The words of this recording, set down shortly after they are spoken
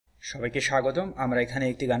সবাইকে স্বাগতম। আমরা এখানে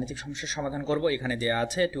একটি গাণিতিক সমস্যার সমাধান করব। এখানে দেয়া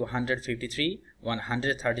আছে 253,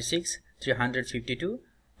 136, 352,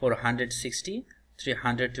 460,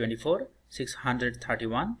 324,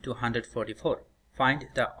 631, 244. Find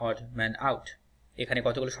the odd man out. এখানে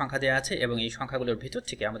কতগুলো সংখ্যা দেয়া আছে এবং এই সংখ্যাগুলোর ভিতর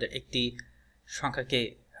থেকে আমাদের একটি সংখ্যাকে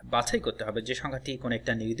বাছাই করতে হবে যে সংখ্যাটি কোনো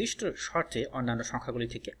একটা নির্দিষ্ট শর্তে অন্যান্য সংখ্যাগুলি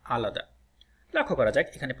থেকে আলাদা। লক্ষ্য করা যাক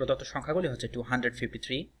এখানে প্রদত্ত সংখ্যাগুলি হচ্ছে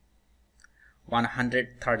 253,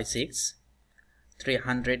 136,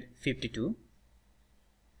 352,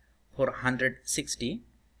 460,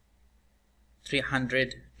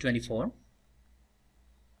 324,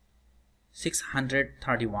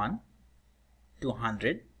 631,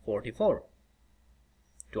 244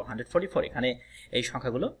 এখানে এই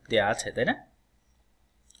সংখ্যাগুলো দেয়া আছে, তাই না?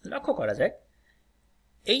 লক্ষ্য করা যাক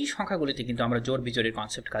এই সংখ্যাগুলিতে কিন্তু আমরা জোড় বিজোড়ের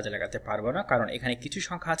কনসেপ্ট কাজে লাগাতে পারবো না, কারণ এখানে কিছু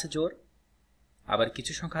সংখ্যা আছে জোড়, আবার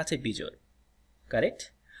কিছু সংখ্যা আছে বিজোড়। কারেক্ট?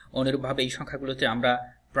 অনুরূপভাবে এই সংখ্যাগুলোতে আমরা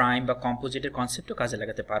প্রাইম বা কম্পোজিটের কনসেপ্টও কাজে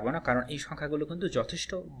লাগাতে পারবো না, কারণ এই সংখ্যাগুলো কিন্তু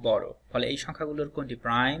যথেষ্ট বড়। ফলে এই সংখ্যাগুলোর কোনটি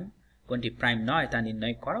প্রাইম নয় তা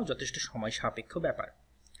নির্ণয় করাও যথেষ্ট সময় সাপেক্ষ ব্যাপার।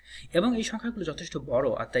 এবং এই সংখ্যাগুলো যথেষ্ট বড়,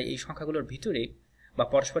 আর তাই এই সংখ্যাগুলোর ভিতরে বা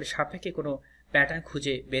পরস্পরের সাপেক্ষে কোনো প্যাটার্ন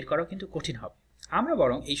খুঁজে বের করাও কিন্তু কঠিন হবে। আমরা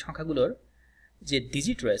বরং এই সংখ্যাগুলোর যে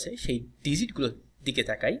ডিজিট রয়েছে সেই ডিজিটগুলোর দিকে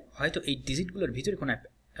তাকাই, হয়তো এই ডিজিটগুলোর ভিতরে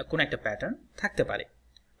কোনো একটা প্যাটার্ন থাকতে পারে।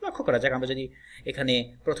 লক্ষ্য করা যাক আমরা যদি এখানে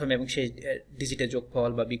প্রথম এবং শেষ ডিজিটের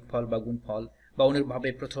যোগফল বা বিয়োগফল বা গুণফল বা অনুরূপভাবে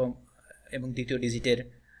প্রথম এবং দ্বিতীয় ডিজিটের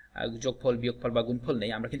যোগফল বিয়োগফল বা গুণফল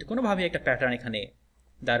নেই, আমরা কিন্তু কোনোভাবেই একটা প্যাটার্ন এখানে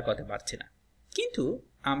দাঁড় করতে পারছি না। কিন্তু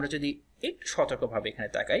আমরা যদি একটু সতর্কভাবে এখানে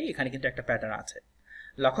তাকাই, এখানে কিন্তু একটা প্যাটার্ন আছে।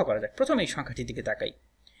 লক্ষ্য করা যাক প্রথম এই সংখ্যাটির দিকে তাকাই,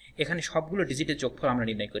 এখানে সবগুলো ডিজিটের যোগফল আমরা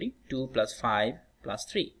নির্ণয় করি। 2 + 5 +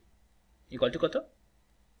 3 = কত?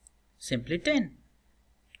 সিম্পলি 10।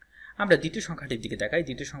 আমরা দ্বিতীয় সংখ্যাটির দিকে তাকাই,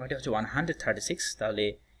 দ্বিতীয় সংখ্যাটি হচ্ছে 136, তাহলে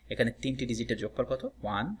এখানে তিনটি ডিজিটের যোগফল কত?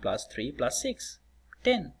 1 + 3 + 6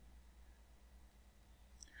 10।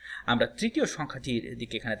 আমরা তৃতীয় সংখ্যাটির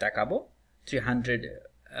দিকে এখানে তাকাবো,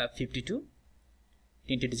 352,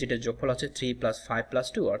 তিনটি ডিজিটের যোগফল হচ্ছে 3 + 5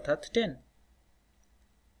 + 2 অর্থাৎ 10।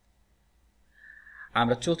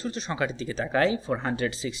 আমরা চতুর্থ সংখ্যাটির দিকে তাকাই,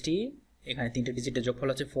 460, এখানে তিনটি ডিজিটের যোগফল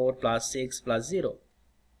হচ্ছে 4 + 6 + 0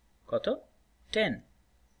 কত? 10।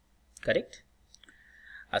 কারেক্ট?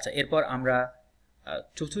 আচ্ছা, এরপর আমরা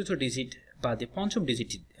চতুর্থ ডিজিট বাদে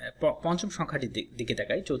পঞ্চম সংখ্যাটির দিকে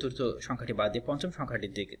তাকাই, চতুর্থ সংখ্যাটি বাদে পঞ্চম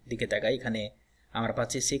সংখ্যাটির দিকে তাকাই, এখানে আমরা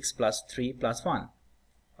পাচ্ছি 6 + 3 + 1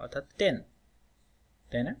 অর্থাৎ 10,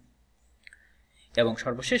 তাই না? এবং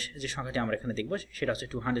সর্বশেষ যে সংখ্যাটি আমরা এখানে দেখব সেটা হচ্ছে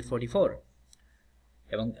 244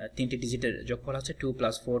 এবং তিনটি ডিজিটের যোগফল হচ্ছে 2 +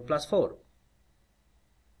 4 + 4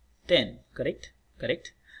 10। কারেক্ট?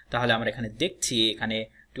 তাহলে আমরা এখানে দেখছি এখানে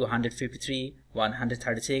 253,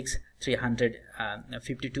 136,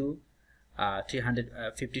 352,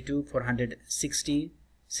 460,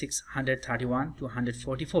 631,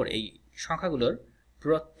 244 এই সংখ্যাগুলোর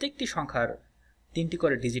প্রত্যেকটি সংখ্যার তিনটি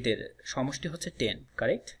করে ডিজিটের সমষ্টি হচ্ছে 10।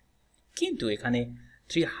 কারেক্ট? কিন্তু এখানে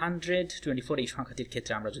 324 এই সংখ্যাটির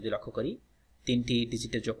ক্ষেত্রে আমরা যদি লক্ষ্য করি, তিনটি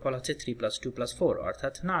ডিজিটের যোগফল হচ্ছে 3 + 2 + 4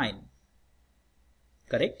 অর্থাৎ 9।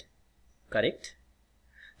 কারেক্ট?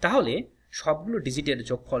 তাহলে সবগুলো ডিজিটের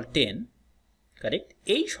যোগফল 10। কারেক্ট?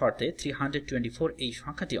 এই শর্তে 324 এই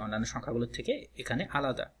সংখ্যাটি অন্যান্য সংখ্যাগুলোর থেকে এখানে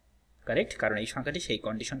আলাদা। কারেক্ট? কারণ এই সংখ্যাটি সেই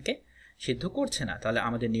কন্ডিশনকে সিদ্ধ করছে না। তাহলে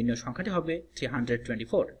আমাদের নির্ণয় সংখ্যাটি হবে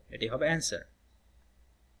 324, এটি হবে অ্যান্সার।